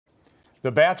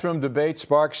The bathroom debate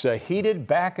sparks a heated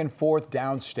back and forth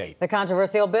downstate. The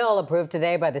controversial bill approved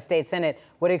today by the state Senate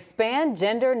would expand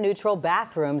gender-neutral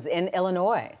bathrooms in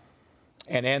Illinois.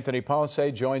 And Anthony Ponce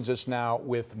joins us now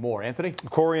with more. Anthony?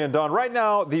 Corey and Don, right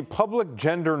now, the public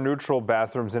gender-neutral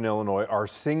bathrooms in Illinois are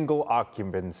single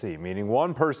occupancy, meaning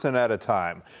one person at a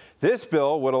time. This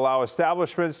bill would allow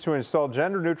establishments to install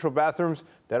gender-neutral bathrooms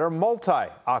that are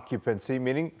multi-occupancy,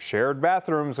 meaning shared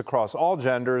bathrooms across all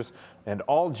genders and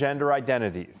all gender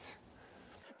identities.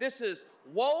 This is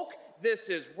woke, this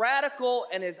is radical,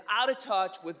 and is out of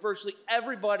touch with virtually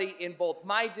everybody in both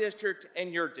my district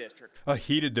and your district. A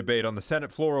heated debate on the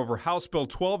Senate floor over House Bill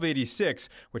 1286,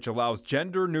 which allows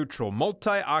gender-neutral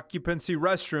multi-occupancy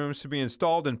restrooms to be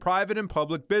installed in private and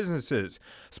public businesses.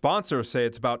 Sponsors say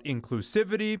it's about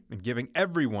inclusivity and giving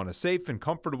everyone a safe and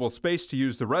comfortable space to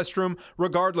use the restroom,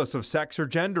 regardless of sex or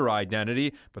gender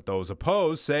identity. But those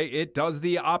opposed say it does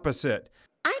the opposite.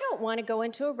 I don't want to go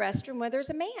into a restroom where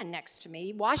there's a man next to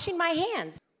me washing my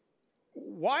hands.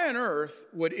 Why on earth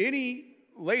would any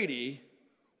lady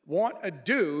want a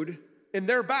dude in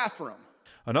their bathroom?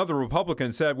 Another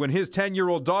Republican said when his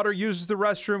 10-year-old daughter uses the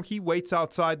restroom, he waits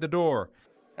outside the door.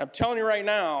 I'm telling you right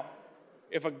now,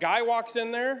 if a guy walks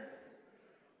in there,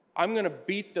 I'm going to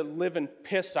beat the living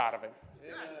piss out of him.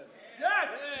 Yes! Yes!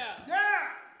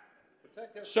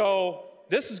 Yeah! So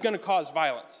this is going to cause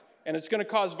violence. And it's going to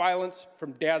cause violence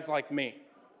from dads like me.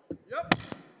 Yep.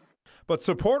 But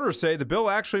supporters say the bill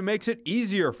actually makes it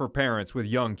easier for parents with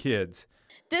young kids.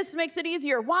 This makes it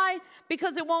easier. Why?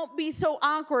 Because it won't be so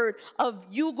awkward of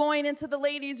you going into the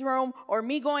ladies' room or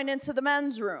me going into the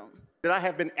men's room. I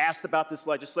have been asked about this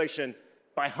legislation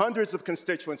by hundreds of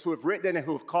constituents who have written in and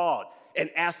who have called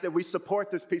and asked that we support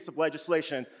this piece of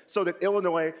legislation so that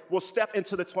Illinois will step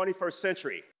into the 21st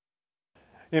century.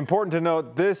 Important to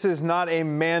note, this is not a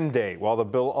mandate. While the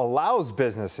bill allows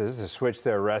businesses to switch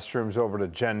their restrooms over to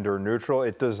gender neutral,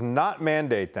 it does not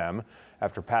mandate them.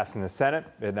 After passing the Senate,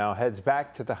 it now heads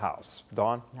back to the House.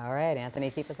 Dawn? All right,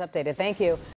 Anthony, keep us updated. Thank you.